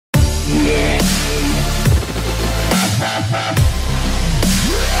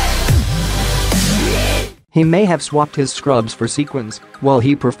He may have swapped his scrubs for sequins while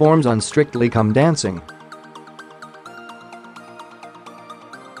he performs on Strictly Come Dancing.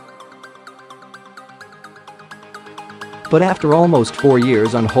 But after almost 4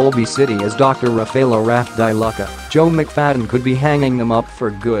 years on Holby City as Dr Raffaello Lucca, Joe McFadden could be hanging them up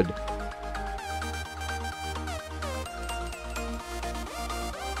for good.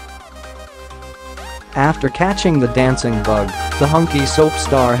 After catching the dancing bug, the hunky soap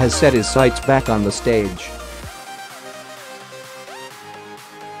star has set his sights back on the stage.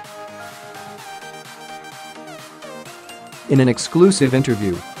 In an exclusive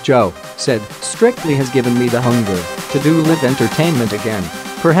interview, Joe said, "Strictly has given me the hunger to do live entertainment again,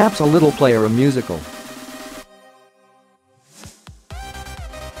 perhaps a little play or a musical.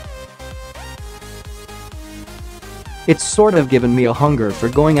 It's sort of given me a hunger for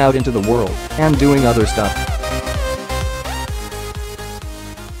going out into the world and doing other stuff."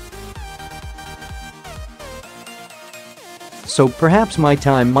 So perhaps my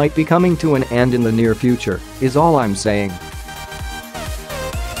time might be coming to an end in the near future, is all I'm saying.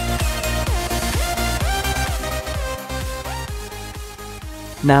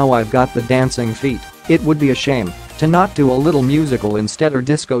 Now I've got the dancing feet, it would be a shame to not do a little musical instead or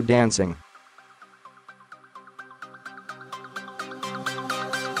disco dancing.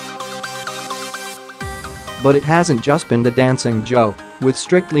 But it hasn't just been the dancing. Joe, with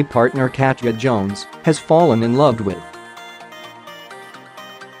Strictly partner KATYA Jones, has fallen in love with.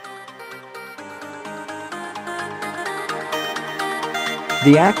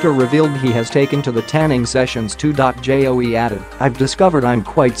 The actor revealed he has taken to the tanning sessions too.Joe. He added, "I've discovered I'm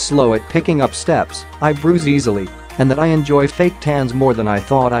quite slow at picking up steps, I bruise easily, and that I enjoy fake tans more than I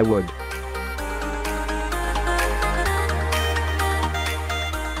thought I would."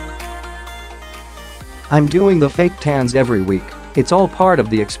 "I'm doing the fake tans every week, it's all part of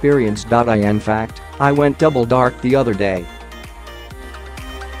the experience. In fact, I went double dark the other day.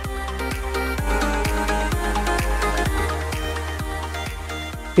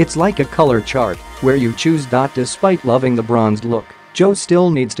 It's like a color chart where you choose. Despite loving the bronzed look, Joe still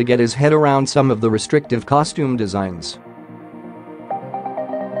needs to get his head around some of the restrictive costume designs.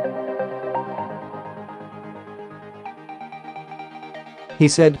 He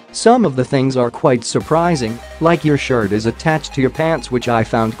said, "Some of the things are quite surprising, like your shirt is attached to your pants, which I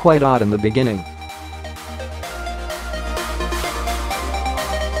found quite odd in the beginning.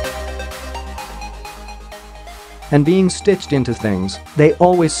 And being stitched into things, they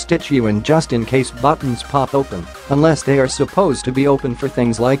always stitch you in just in case buttons pop open, unless they are supposed to be open for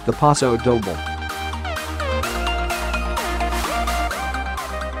things like the Paso Doble."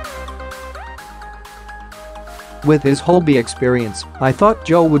 With his Holby experience, I thought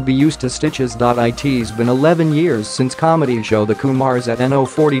Joe would be used to stitches.IT'S. Been 11 years since comedy show The Kumars at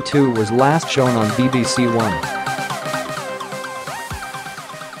No42 was last shown on BBC1.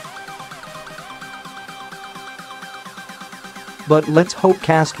 But let's hope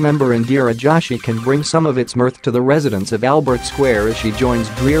cast member INDIRA JOSHI can bring some of its mirth to the residents of Albert Square as she joins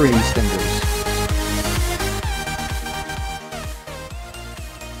dreary EastEnders.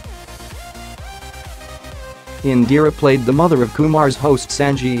 INDIRA played the mother of Kumars host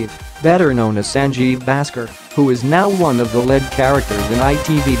SANJEEV, better known as SANJEEV BHASKAR, who is now one of the lead characters in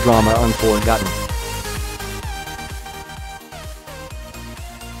ITV drama Unforgotten.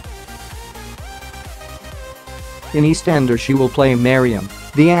 In EastEnders she will play Mariam,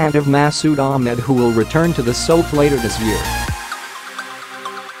 the aunt of Masood Ahmed, who will return to the soap later this year.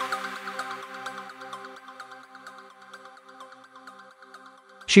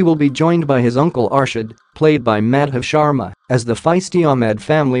 She will be joined by his uncle Arshad, played by MADHAV SHARMA, as the feisty Ahmed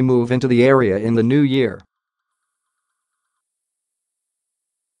family move into the area in the new year.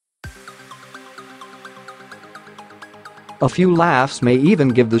 A few laughs may even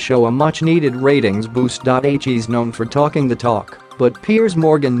give the show a much-needed ratings boost. He's known for talking the talk, but Piers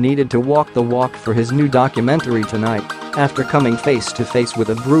Morgan needed to walk the walk for his new documentary tonight after coming face to face with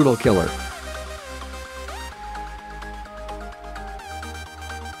a brutal killer.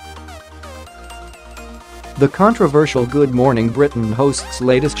 The controversial Good Morning Britain host's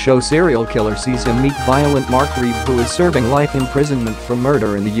latest show Serial Killer sees him meet violent Mark Riebe, who is serving life imprisonment for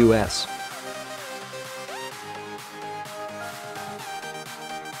murder in the US.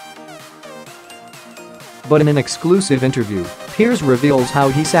 But in an exclusive interview, Piers reveals how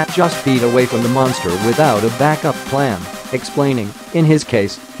he sat just feet away from the monster without a backup plan, explaining, in his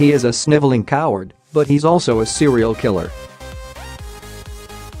case, he is a sniveling coward, but he's also a serial killer.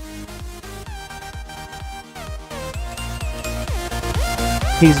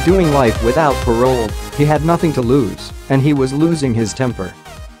 He's doing life without parole, he had nothing to lose, and he was losing his temper.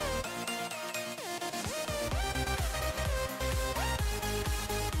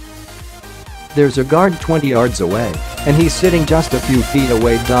 There's a guard 20 yards away, and he's sitting just a few feet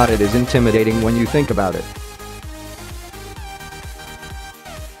away. It is intimidating when you think about it.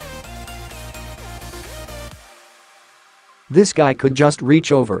 This guy could just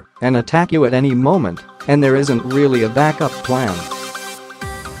reach over and attack you at any moment, and there isn't really a backup plan.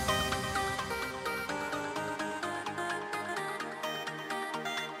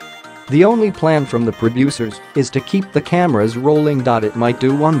 The only plan from the producers is to keep the cameras rolling. It might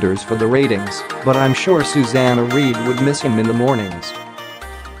do wonders for the ratings, but I'm sure Susanna Reid would miss him in the mornings.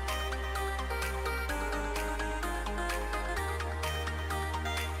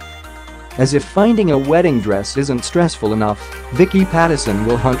 As if finding a wedding dress isn't stressful enough, Vicky Pattison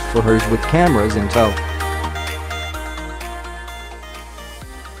will hunt for hers with cameras in tow.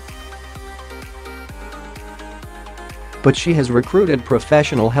 But she has recruited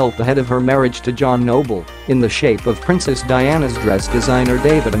professional help ahead of her marriage to John Noble, in the shape of Princess Diana's dress designer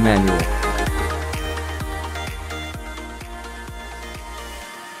David Emanuel.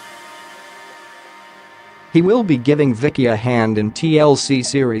 He will be giving Vicky a hand in TLC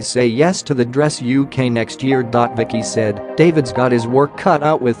series Say Yes to the Dress UK next year. Vicky said, "David's got his work cut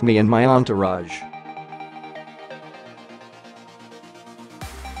out with me and my entourage.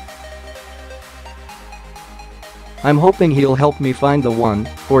 I'm hoping he'll help me find the one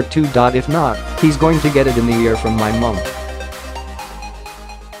or two. If not, he's going to get it in the ear from my mum."